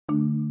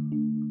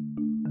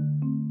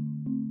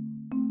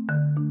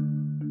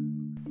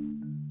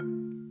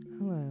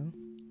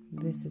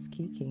this is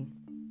Kiki.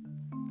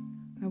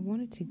 I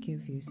wanted to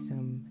give you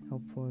some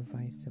helpful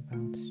advice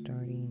about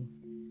starting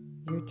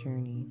your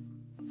journey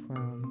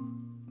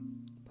from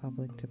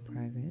public to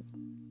private.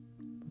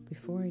 But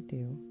before I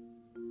do,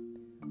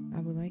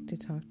 I would like to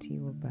talk to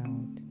you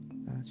about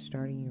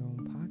starting your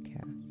own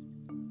podcast.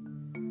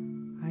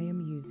 I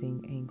am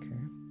using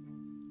Anchor.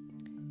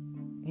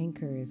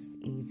 Anchor is the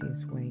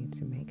easiest way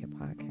to make a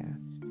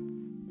podcast.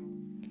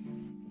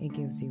 It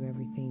gives you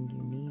everything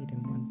you need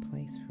in one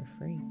place for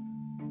free.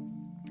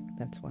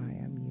 That's why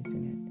I'm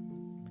using it,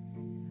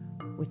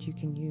 which you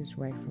can use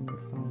right from your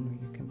phone or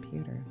your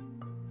computer.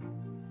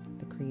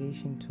 The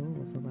creation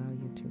tools allow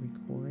you to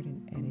record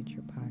and edit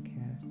your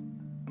podcast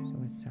so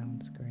it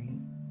sounds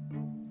great.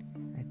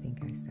 I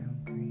think I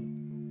sound great.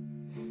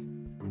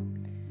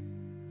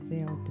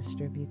 They'll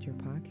distribute your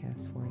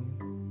podcast for you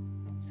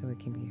so it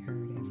can be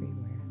heard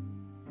everywhere.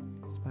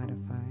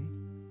 Spotify,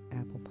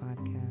 Apple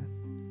Podcasts,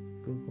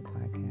 Google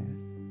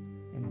Podcasts,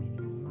 and many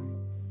more.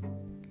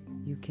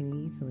 You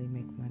can easily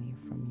make money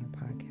from your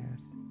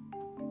podcast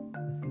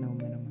with no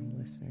minimum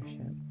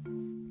listenership.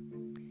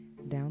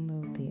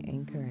 Download the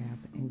Anchor app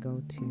and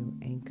go to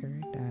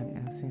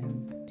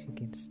anchor.fm to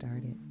get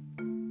started.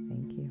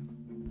 Thank you.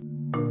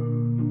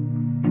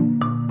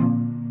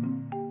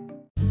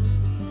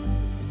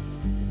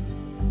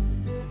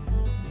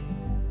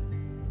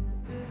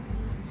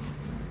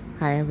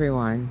 Hi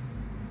everyone,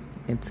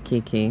 it's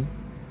Kiki.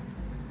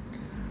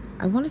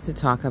 I wanted to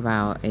talk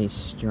about a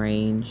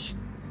strange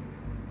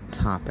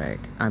topic.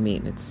 I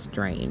mean, it's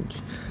strange,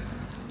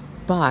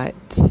 but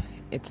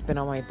it's been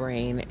on my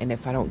brain, and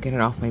if I don't get it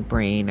off my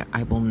brain,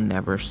 I will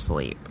never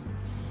sleep.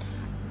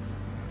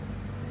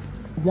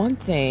 One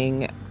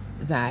thing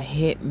that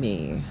hit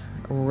me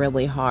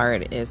really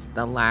hard is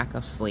the lack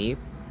of sleep.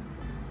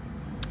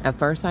 At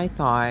first, I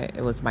thought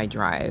it was my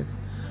drive.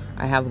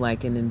 I have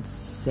like an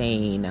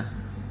insane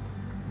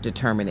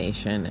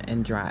determination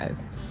and drive.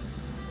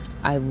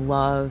 I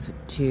love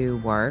to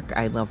work.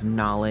 I love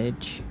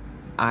knowledge.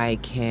 I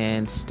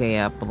can stay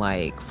up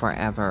like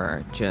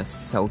forever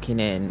just soaking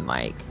in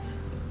like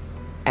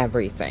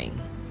everything.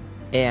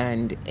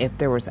 And if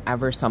there was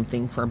ever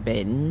something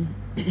forbidden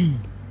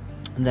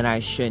that I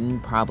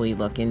shouldn't probably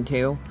look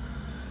into,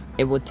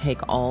 it would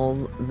take all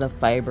the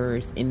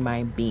fibers in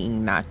my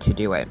being not to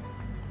do it.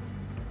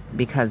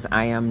 Because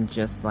I am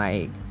just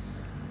like,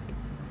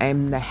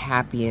 I'm the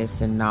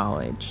happiest in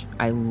knowledge.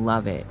 I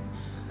love it.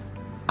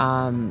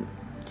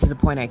 To the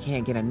point I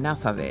can't get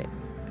enough of it.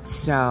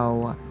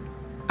 So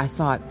I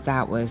thought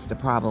that was the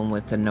problem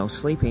with the no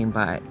sleeping,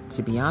 but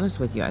to be honest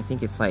with you, I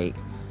think it's like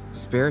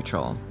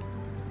spiritual.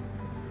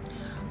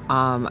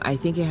 I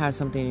think it has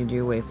something to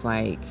do with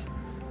like,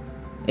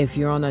 if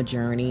you're on a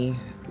journey,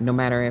 no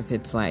matter if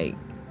it's like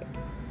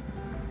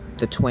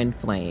the twin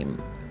flame,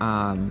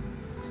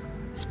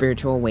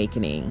 spiritual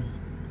awakening,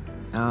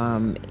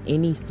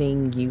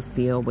 anything you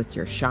feel with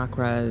your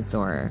chakras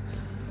or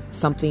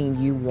something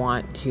you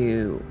want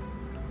to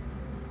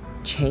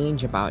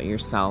change about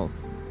yourself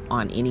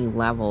on any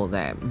level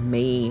that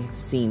may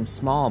seem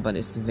small, but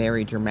it's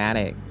very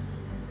dramatic.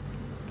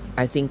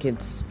 I think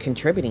it's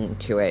contributing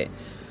to it.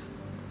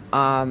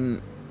 I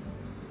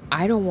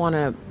don't want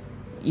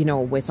to,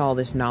 with all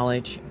this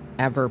knowledge,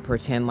 ever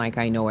pretend like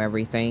I know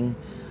everything.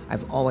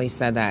 I've always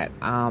said that.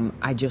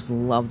 I just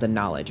love the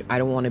knowledge. I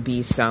don't want to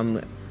be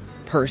some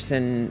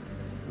person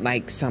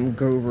like some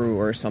guru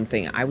or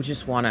something. I would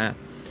just want to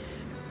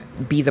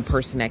be the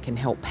person that can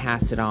help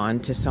pass it on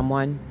to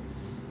someone,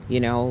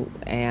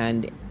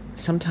 and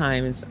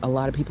sometimes a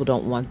lot of people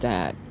don't want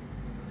that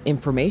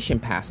information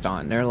passed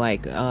on. They're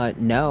like,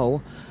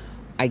 no.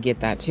 I get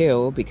that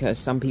too, because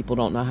some people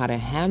don't know how to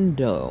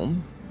handle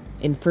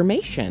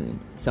information.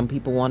 Some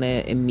people want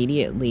to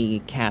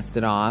immediately cast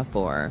it off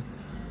or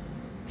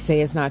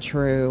say it's not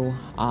true,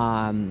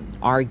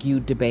 argue,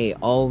 debate.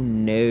 Oh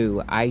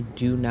no, I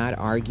do not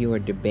argue or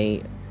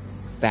debate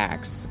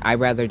facts. I'd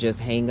rather just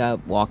hang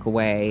up, walk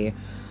away,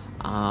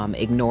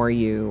 ignore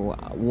you,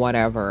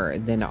 whatever,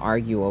 than to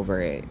argue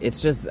over it.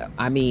 It's just,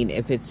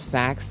 if it's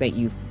facts that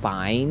you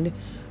find,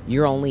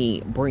 you're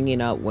only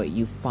bringing up what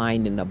you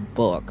find in a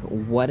book.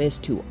 What is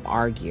to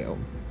argue?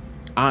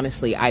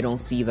 Honestly, I don't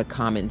see the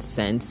common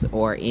sense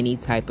or any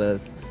type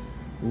of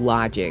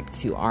logic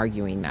to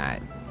arguing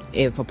that.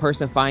 If a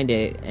person find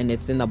it and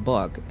it's in the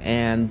book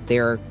and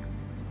they're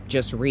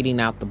just reading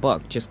out the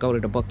book, just go to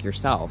the book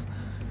yourself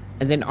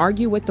and then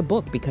argue with the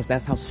book, because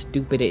that's how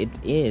stupid it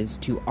is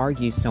to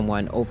argue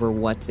someone over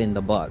what's in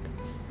the book.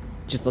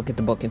 Just look at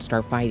the book and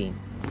start fighting.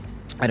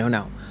 I don't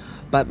know.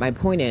 But my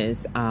point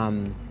is,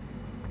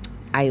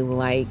 I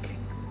like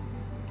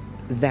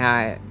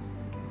that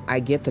I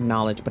get the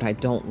knowledge, but I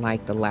don't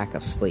like the lack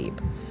of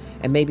sleep.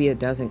 And maybe it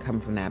doesn't come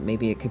from that.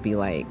 Maybe it could be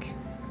like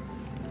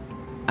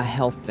a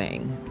health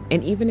thing.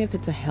 And even if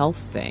it's a health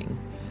thing,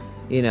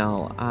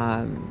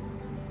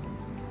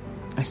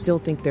 I still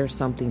think there's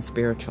something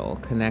spiritual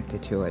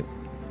connected to it.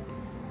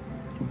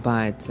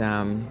 But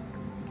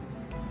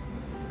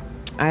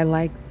I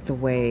like the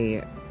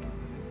way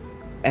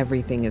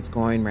everything is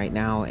going right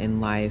now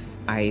in life,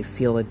 I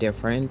feel a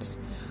difference.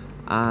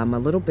 A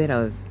little bit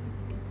of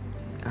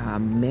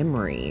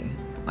memory.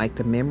 Like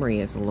the memory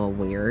is a little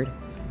weird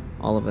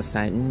all of a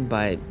sudden,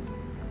 but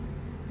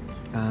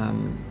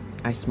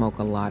I smoke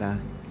a lot of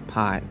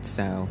pot,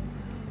 so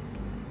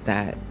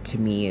that to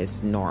me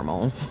is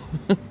normal.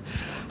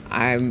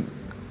 I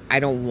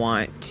don't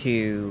want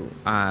to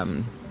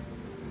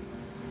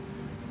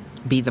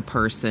be the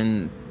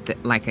person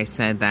that, like I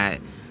said, that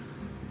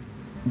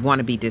want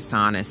to be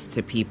dishonest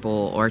to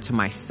people or to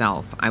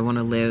myself. I want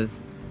to live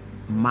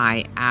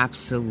my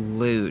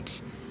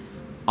absolute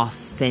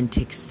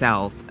authentic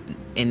self,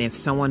 and if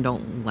someone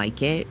don't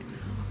like it,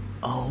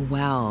 oh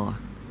well,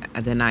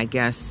 then I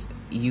guess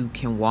you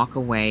can walk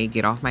away,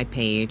 get off my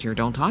page, or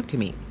don't talk to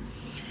me.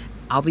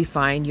 I'll be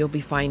fine, you'll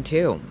be fine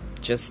too.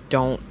 Just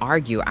don't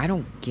argue. I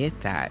don't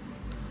get that.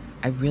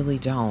 I really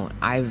don't.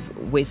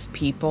 With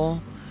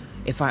people,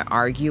 if I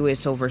argue,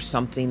 it's over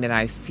something that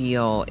I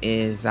feel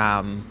is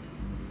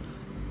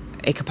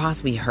it could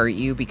possibly hurt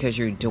you because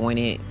you're doing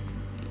it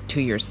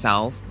to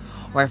yourself.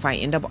 Or if I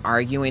end up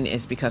arguing,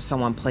 it's because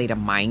someone played a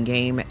mind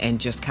game and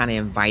just kind of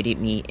invited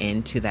me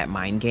into that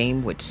mind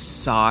game, which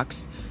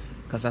sucks,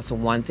 because that's the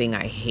one thing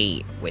I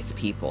hate with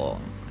people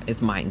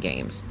is mind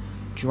games.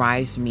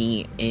 Drives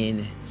me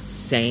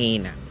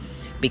insane,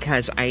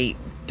 because I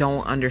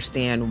don't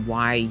understand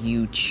why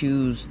you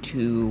choose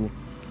to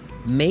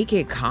make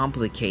it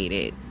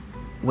complicated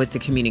with the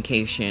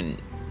communication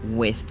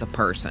with the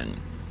person.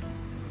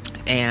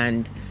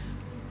 And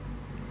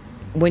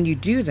when you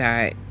do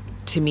that,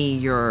 to me,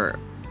 you're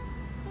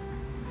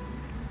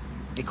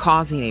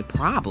causing a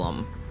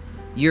problem.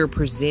 You're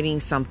presenting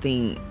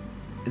something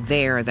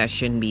there that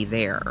shouldn't be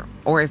there.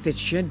 Or if it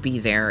should be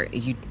there,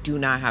 you do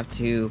not have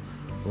to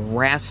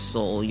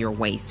wrestle your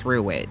way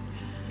through it.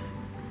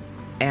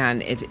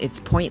 And it's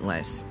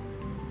pointless.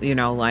 You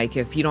know, like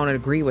if you don't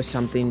agree with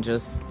something,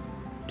 just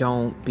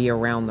don't be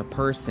around the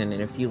person.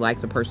 And if you like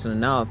the person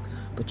enough,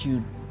 but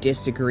you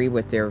disagree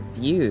with their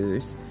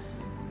views,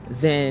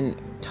 then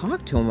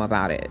talk to them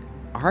about it.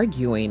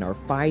 Arguing or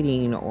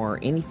fighting or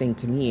anything,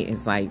 to me,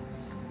 is like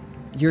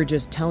you're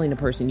just telling the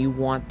person you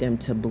want them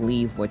to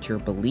believe what you're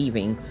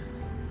believing.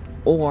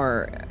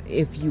 Or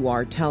if you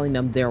are telling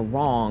them they're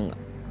wrong,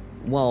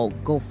 well,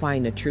 go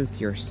find the truth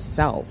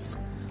yourself.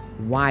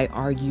 Why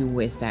argue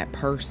with that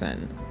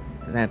person?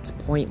 That's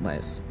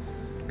pointless,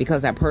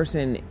 because that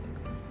person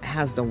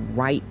has the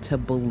right to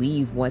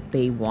believe what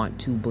they want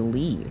to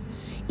believe,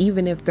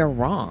 even if they're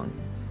wrong.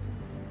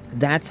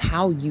 That's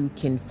how you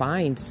can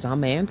find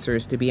some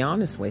answers, to be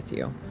honest with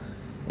you,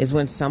 is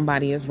when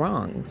somebody is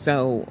wrong.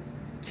 So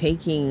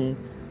taking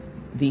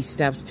these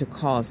steps to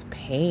cause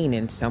pain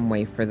in some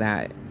way for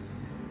that,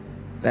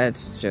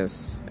 that's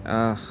just,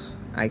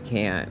 I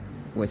can't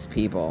with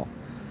people.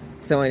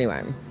 So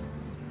anyway,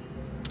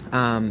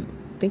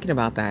 thinking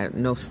about that,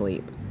 no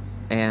sleep.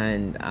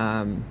 And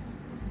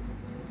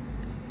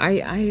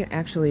I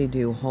actually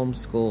do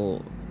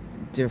homeschool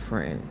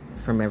different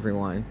from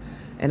everyone.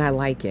 And I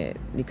like it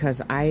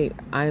because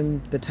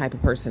I'm the type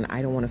of person,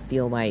 I don't want to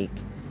feel like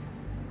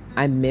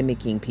I'm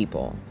mimicking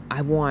people.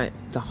 I want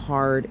the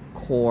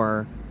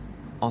hardcore,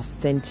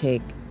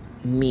 authentic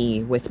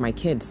me with my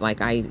kids.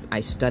 Like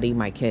I study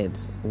my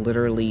kids,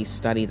 literally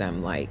study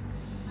them. Like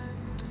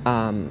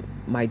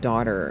my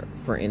daughter,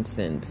 for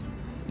instance,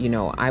 you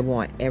know, I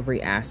want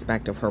every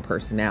aspect of her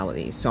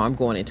personality. So I'm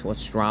going into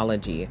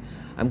astrology.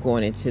 I'm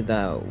going into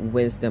the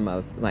wisdom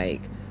of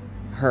like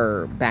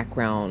her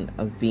background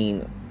of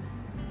being,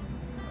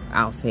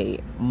 I'll say,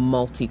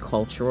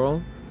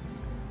 multicultural.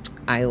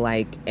 I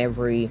like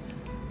every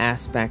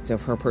aspect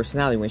of her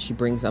personality. When she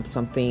brings up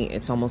something,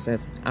 it's almost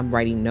as I'm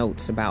writing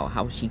notes about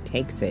how she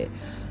takes it.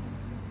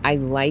 I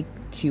like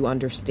to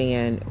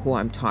understand who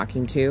I'm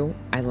talking to.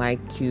 I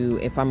like to,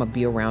 if I'm gonna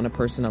be around a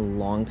person a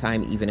long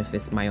time, even if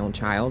it's my own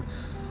child,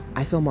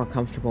 I feel more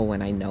comfortable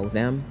when I know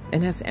them.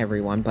 And that's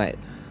everyone, but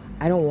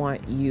I don't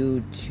want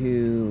you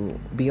to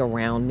be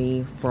around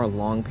me for a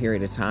long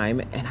period of time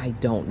and I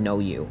don't know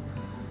you,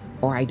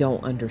 or I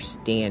don't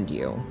understand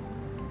you.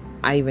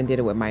 I even did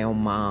it with my own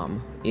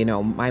mom. You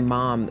know, my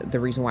mom, the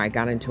reason why I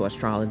got into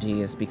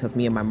astrology is because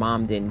me and my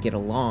mom didn't get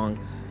along,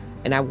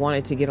 and I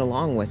wanted to get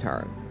along with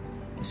her.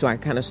 So I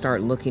kind of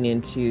started looking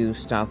into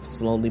stuff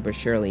slowly but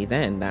surely.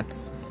 Then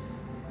that's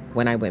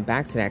when I went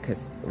back to that,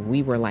 because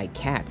we were like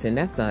cats, and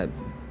that's a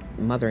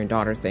mother and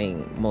daughter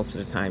thing most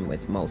of the time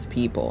with most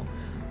people.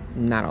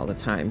 Not all the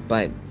time,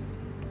 but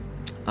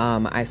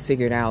I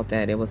figured out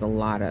that it was a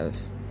lot of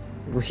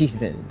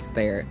reasons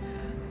there.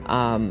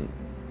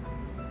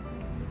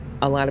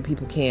 A lot of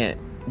people can't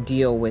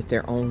deal with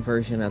their own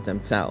version of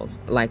themselves.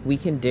 Like, we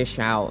can dish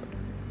out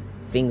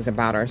things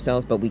about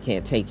ourselves, but we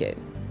can't take it.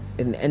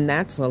 And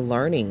that's a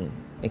learning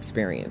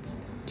experience,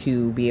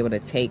 to be able to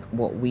take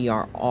what we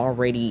are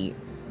already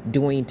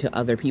doing to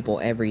other people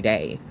every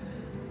day,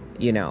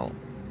 you know,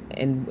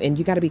 and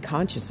you got to be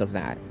conscious of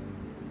that.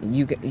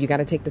 You got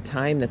to take the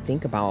time to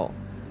think about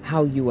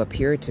how you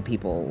appear to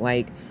people.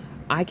 Like,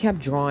 I kept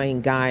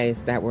drawing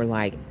guys that were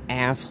like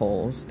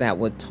assholes, that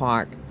would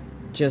talk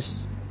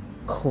just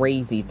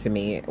crazy to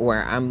me,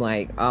 where I'm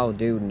like, oh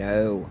dude,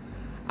 no,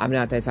 I'm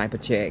not that type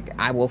of chick.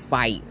 I will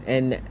fight.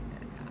 And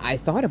I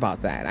thought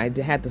about that. I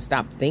had to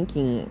stop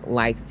thinking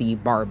like the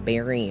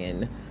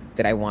barbarian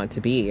that I want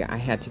to be. I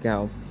had to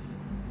go,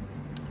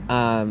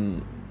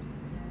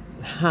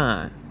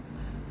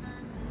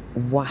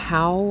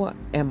 how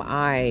am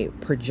I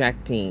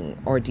projecting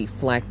or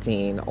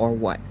deflecting or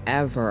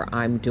whatever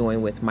I'm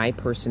doing with my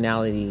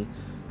personality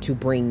to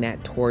bring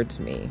that towards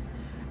me?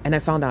 And I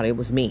found out it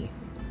was me.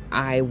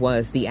 I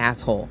was the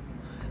asshole.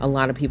 A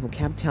lot of people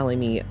kept telling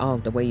me, oh,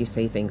 the way you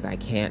say things, I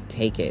can't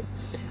take it.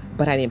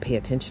 But I didn't pay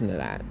attention to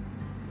that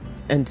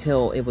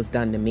until it was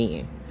done to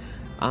me.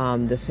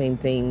 The same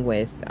thing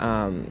with,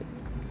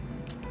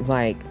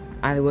 like,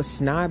 I was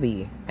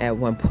snobby at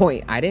one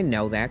point. I didn't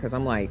know that, because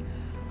I'm like,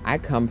 I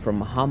come from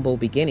humble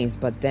beginnings.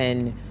 But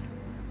then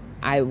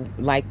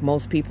like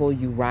most people,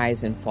 you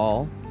rise and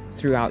fall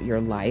throughout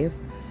your life.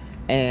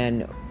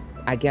 And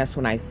I guess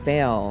when I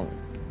fail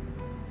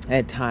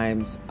at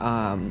times,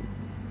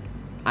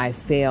 I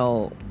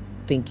fail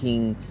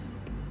thinking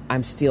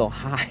I'm still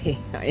high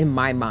in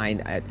my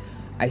mind.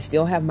 I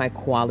still have my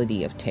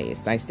quality of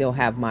taste. I still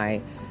have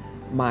my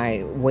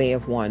way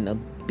of wanting to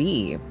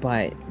be,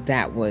 but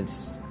that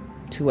was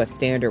to a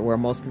standard where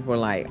most people are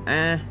like,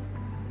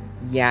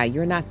 yeah,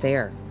 you're not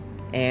there.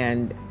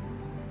 And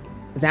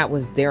that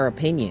was their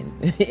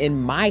opinion.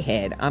 In my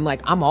head, I'm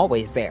like, I'm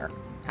always there.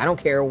 I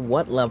don't care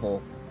what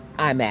level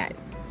I'm at.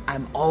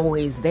 I'm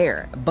always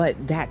there.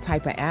 But that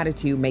type of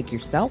attitude make you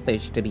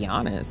selfish, to be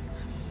honest.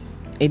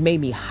 It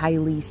made me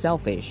highly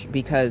selfish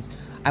because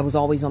I was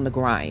always on the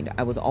grind.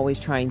 I was always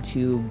trying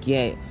to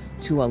get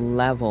to a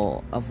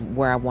level of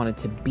where I wanted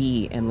to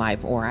be in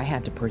life, or I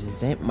had to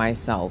present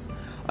myself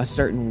a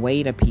certain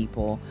way to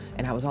people.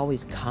 And I was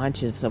always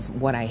conscious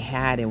of what I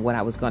had and what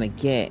I was going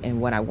to get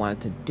and what I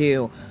wanted to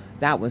do.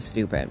 That was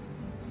stupid,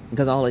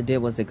 because all it did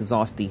was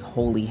exhaust the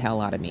holy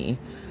hell out of me.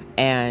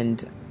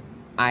 And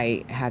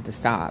I had to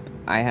stop.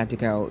 I had to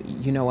go,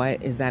 you know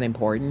what? Is that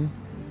important?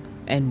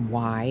 And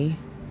why?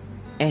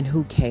 And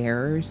who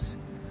cares?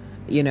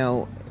 You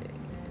know,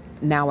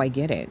 now I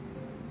get it.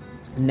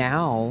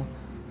 Now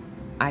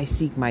I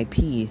seek my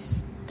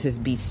peace to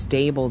be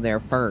stable there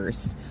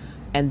first.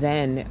 And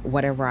then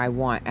whatever I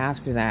want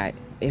after that,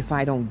 if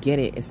I don't get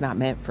it, it's not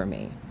meant for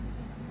me.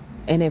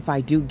 And if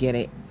I do get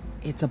it,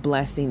 it's a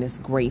blessing. It's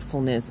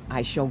gratefulness.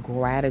 I show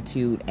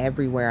gratitude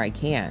everywhere I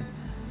can,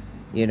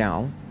 you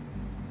know.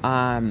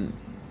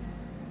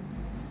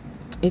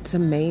 It's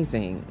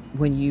amazing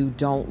when you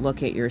don't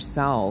look at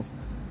yourself,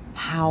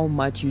 how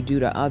much you do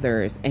to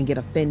others and get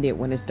offended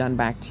when it's done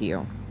back to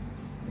you.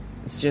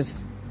 It's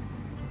just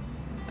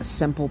a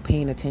simple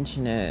paying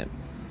attention to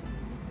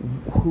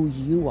who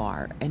you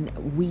are.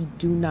 And we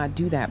do not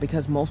do that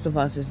because most of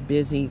us is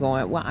busy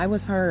going, well, I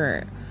was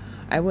hurt.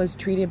 I was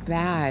treated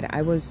bad.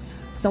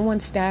 Someone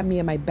stabbed me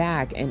in my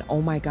back. And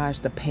oh my gosh,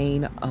 the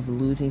pain of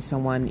losing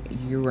someone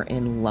you're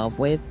in love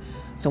with,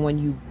 someone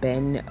you've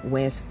been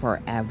with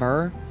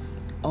forever.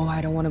 Oh,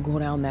 I don't want to go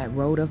down that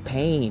road of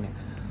pain.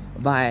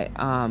 But,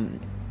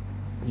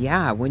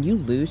 yeah, when you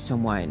lose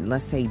someone,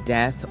 let's say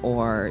death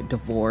or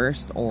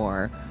divorce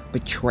or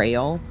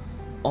betrayal,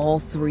 all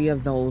three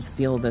of those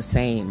feel the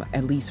same,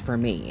 at least for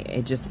me.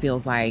 It just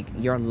feels like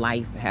your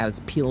life has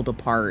peeled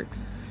apart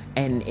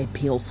and it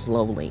peels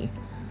slowly.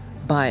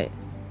 But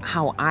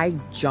how I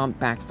jumped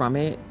back from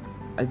it,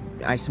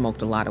 I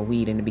smoked a lot of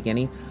weed in the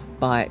beginning,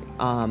 but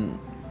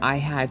I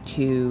had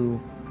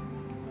to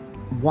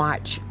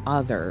watch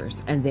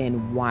others and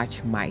then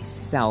watch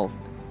myself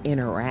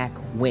interact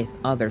with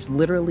others,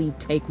 literally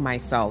take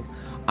myself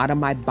out of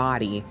my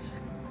body.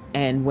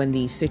 And when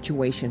these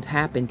situations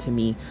happened to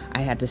me, I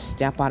had to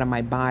step out of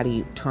my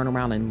body, turn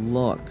around and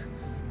look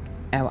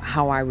at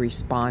how I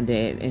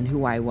responded and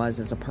who I was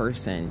as a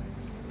person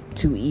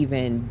to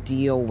even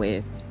deal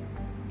with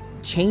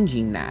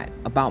changing that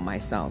about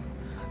myself,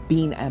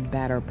 being a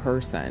better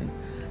person.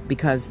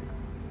 Because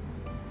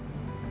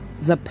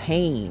the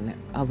pain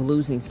of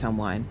losing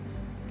someone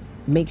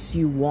makes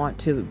you want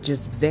to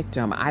just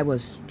victim. I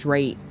was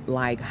straight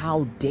like,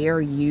 how dare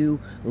you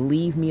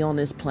leave me on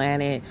this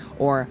planet,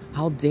 or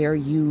how dare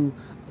you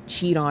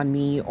cheat on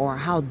me, or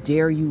how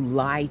dare you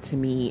lie to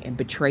me and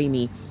betray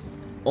me.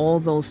 All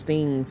those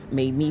things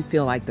made me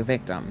feel like the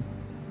victim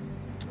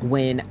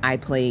when I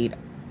played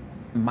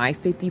my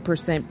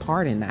 50%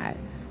 part in that,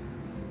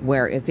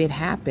 where if it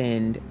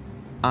happened,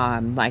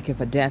 like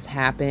if a death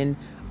happened,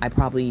 I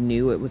probably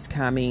knew it was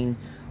coming.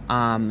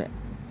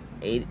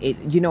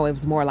 It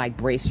was more like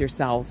brace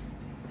yourself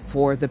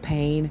for the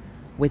pain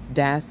with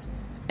death.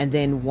 And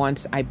then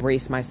once I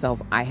braced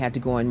myself, I had to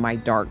go in my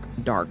dark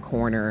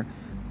corner,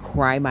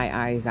 cry my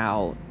eyes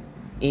out.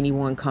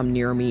 Anyone come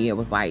near me, it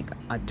was like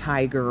a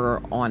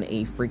tiger on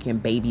a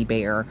freaking baby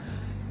bear.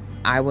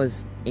 I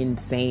was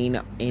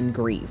insane in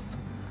grief.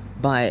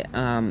 But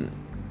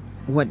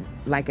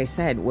like I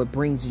said, what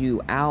brings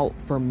you out,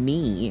 for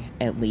me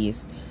at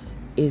least,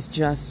 is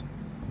just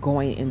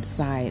going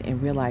inside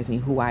and realizing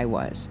who I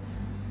was,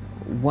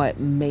 what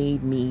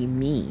made me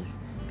me.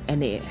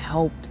 And it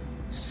helped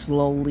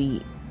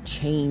slowly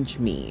change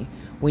me.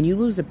 When you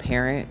lose a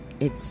parent,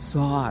 it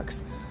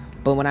sucks.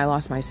 But when I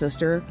lost my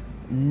sister,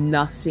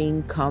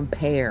 nothing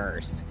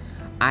compares.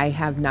 I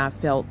have not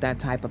felt that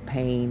type of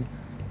pain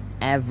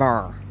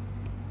ever.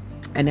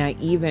 And I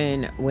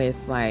even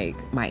with like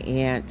my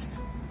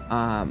aunts,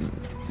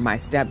 my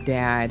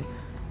stepdad,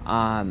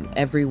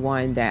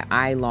 everyone that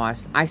I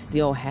lost, I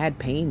still had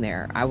pain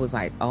there. I was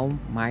like, oh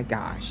my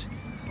gosh,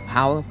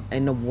 how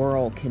in the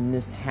world can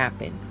this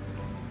happen?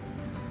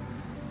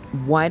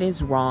 What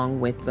is wrong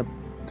with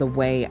the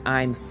way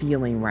I'm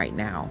feeling right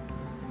now?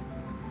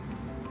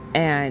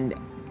 And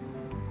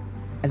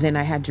then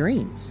I had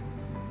dreams,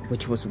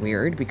 which was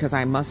weird because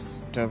I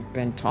must have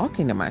been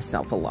talking to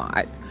myself a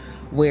lot,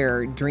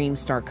 where dreams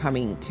start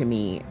coming to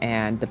me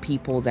and the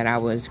people that I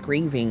was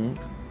grieving,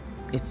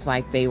 it's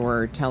like they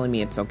were telling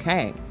me it's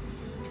okay.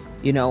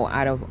 You know,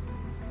 out of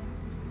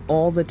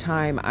all the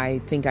time I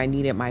think I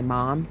needed my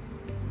mom,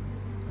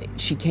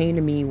 she came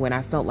to me when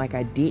I felt like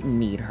I didn't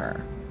need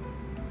her,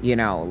 you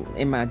know,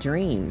 in my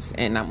dreams.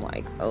 And I'm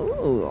like,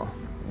 oh,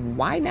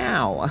 why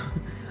now?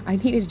 I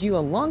needed you a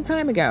long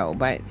time ago.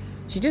 But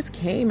she just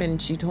came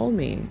and she told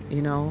me,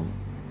 you know,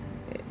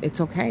 it's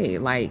okay.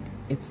 Like,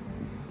 it's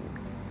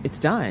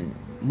done.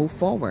 Move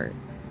forward.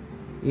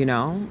 You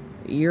know,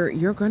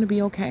 you're going to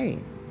be okay.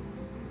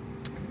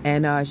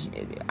 And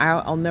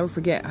I'll never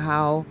forget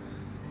how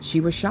she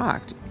was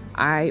shocked.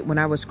 When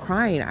I was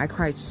crying, I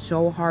cried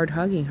so hard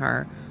hugging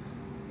her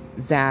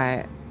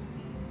that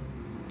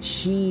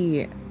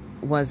she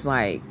was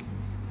like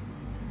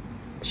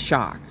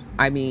shocked.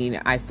 I mean,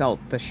 I felt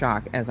the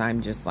shock as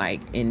I'm just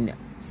like in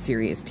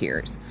serious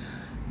tears.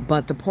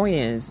 But the point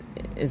is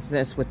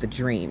this with the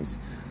dreams.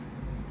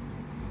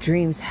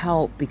 Dreams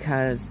help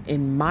because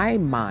in my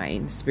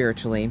mind,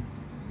 spiritually,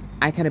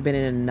 I could have been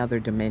in another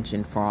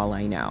dimension for all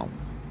I know.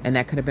 And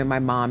that could have been my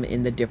mom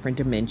in the different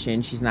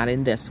dimension. She's not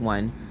in this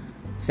one,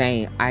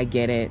 saying, I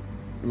get it.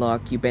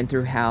 Look, you've been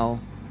through hell.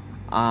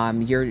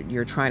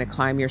 You're trying to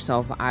climb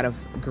yourself out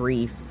of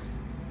grief.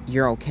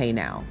 You're okay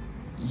now.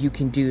 You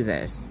can do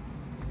this.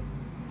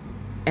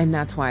 And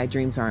that's why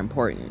dreams are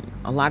important.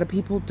 A lot of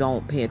people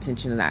don't pay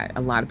attention to that.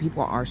 A lot of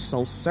people are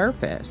so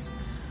surface.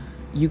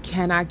 You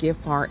cannot get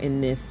far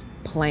in this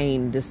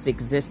plane, this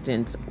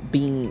existence,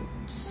 being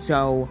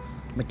so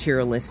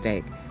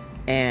materialistic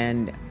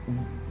and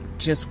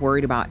just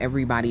worried about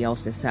everybody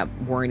else except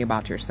worrying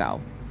about yourself.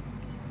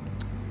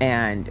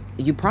 And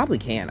you probably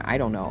can. I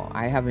don't know.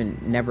 I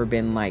haven't never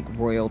been like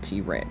royalty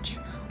rich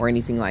or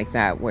anything like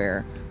that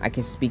where I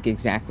can speak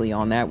exactly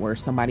on that, where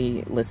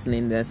somebody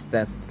listening to this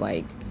that's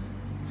like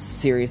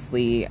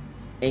seriously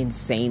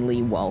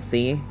insanely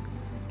wealthy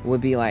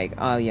would be like,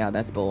 oh yeah,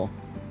 that's bull.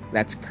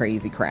 That's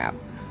crazy crap.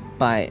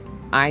 But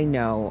I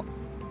know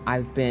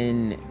I've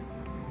been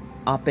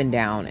up and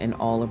down and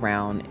all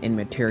around in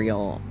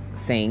material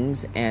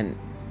things. And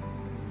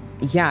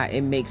yeah,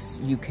 it makes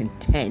you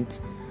content,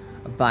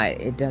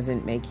 but it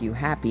doesn't make you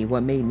happy.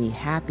 What made me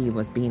happy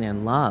was being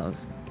in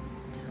love.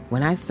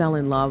 When I fell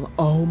in love,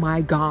 oh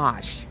my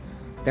gosh,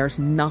 there's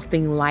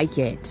nothing like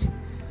it.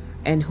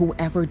 And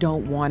whoever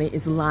don't want it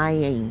is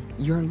lying.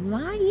 You're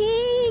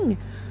lying,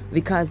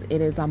 because it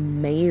is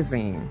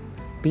amazing.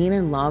 Being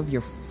in love,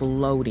 you're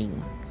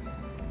floating.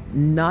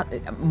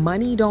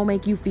 Money don't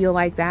make you feel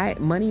like that.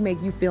 Money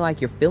make you feel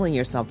like you're feeling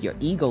yourself. Your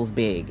ego's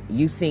big.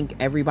 You think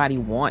everybody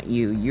want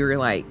you. You're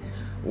like,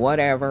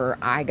 whatever,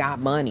 I got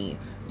money.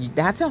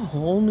 That's a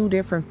whole new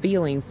different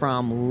feeling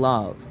from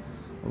love.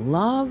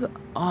 Love,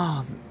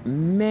 oh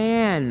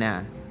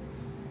man.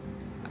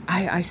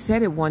 I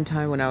said it one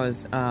time when I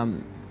was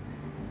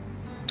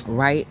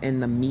right in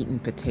the meat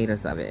and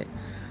potatoes of it.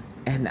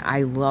 And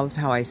I loved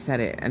how I said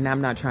it. And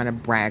I'm not trying to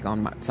brag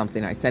on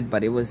something I said,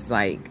 but it was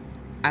like,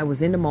 I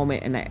was in the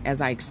moment, and as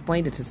I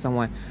explained it to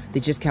someone, they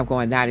just kept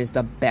going, that is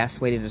the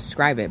best way to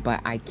describe it. But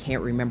I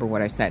can't remember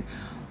what I said.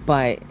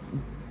 But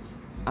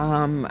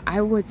I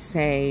would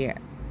say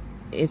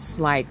it's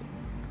like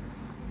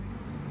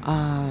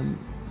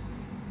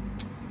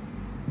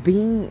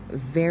being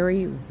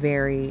very,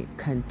 very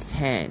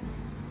content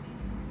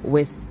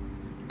with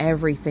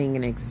everything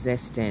in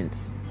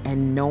existence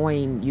and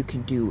knowing you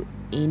can do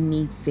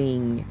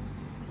anything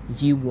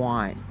you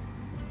want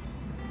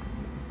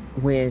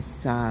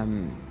with I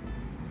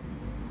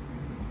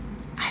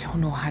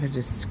don't know how to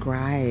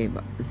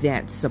describe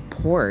that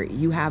support.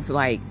 You have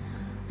like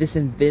this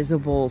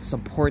invisible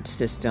support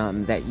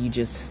system that you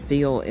just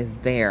feel is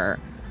there,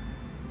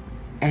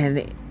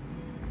 and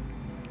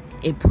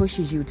it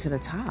pushes you to the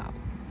top.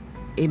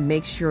 It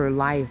makes your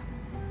life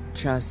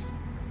just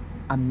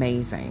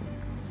amazing.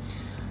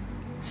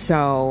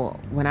 So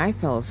when I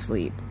fell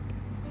asleep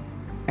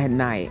at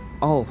night,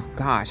 oh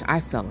gosh,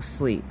 I fell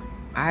asleep.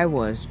 I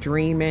was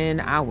dreaming.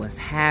 I was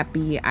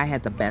happy. I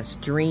had the best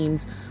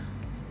dreams.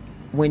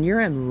 When you're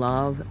in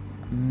love,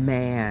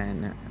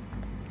 man,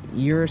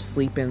 you're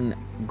sleeping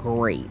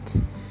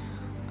great.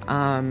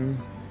 But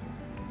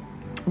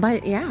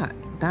yeah,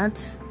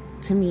 that's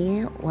to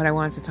me what I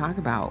wanted to talk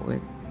about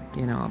with,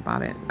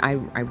 about it. I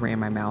ran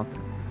my mouth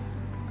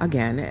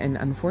Again, and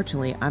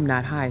unfortunately, I'm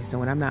not high. So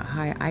when I'm not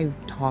high, I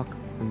talk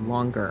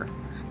longer.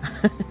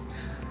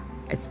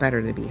 It's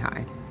better to be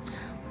high.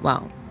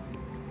 Well,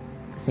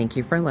 thank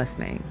you for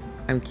listening.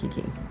 I'm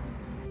Kiki.